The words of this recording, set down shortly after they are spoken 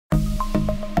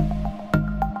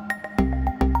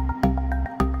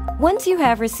Once you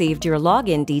have received your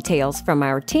login details from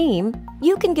our team,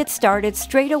 you can get started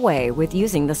straight away with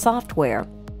using the software.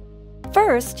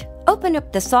 First, open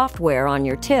up the software on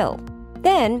your till.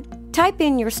 Then, type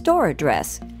in your store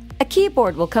address. A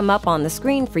keyboard will come up on the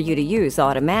screen for you to use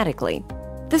automatically.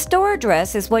 The store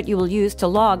address is what you will use to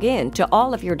log in to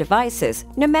all of your devices,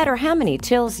 no matter how many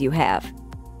tills you have.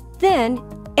 Then,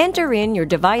 enter in your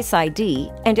device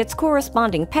ID and its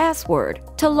corresponding password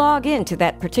to log into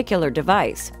that particular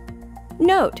device.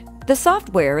 Note, the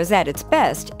software is at its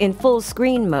best in full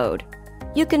screen mode.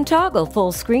 You can toggle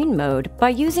full screen mode by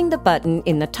using the button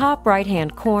in the top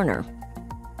right-hand corner.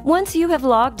 Once you have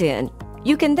logged in,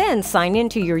 you can then sign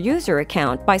into your user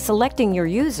account by selecting your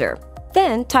user,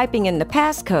 then typing in the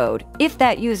passcode if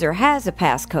that user has a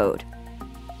passcode.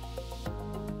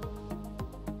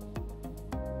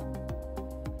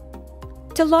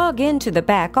 To log into the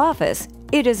back office,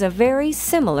 it is a very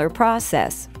similar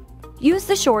process. Use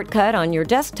the shortcut on your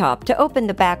desktop to open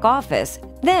the back office,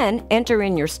 then enter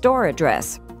in your store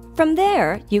address. From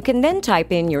there, you can then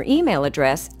type in your email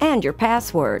address and your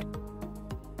password.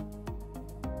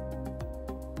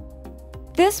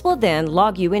 This will then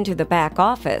log you into the back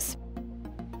office.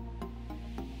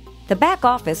 The back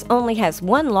office only has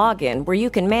one login where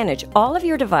you can manage all of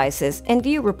your devices and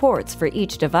view reports for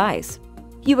each device.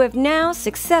 You have now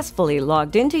successfully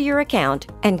logged into your account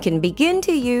and can begin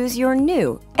to use your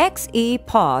new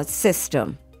XEPOS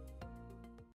system.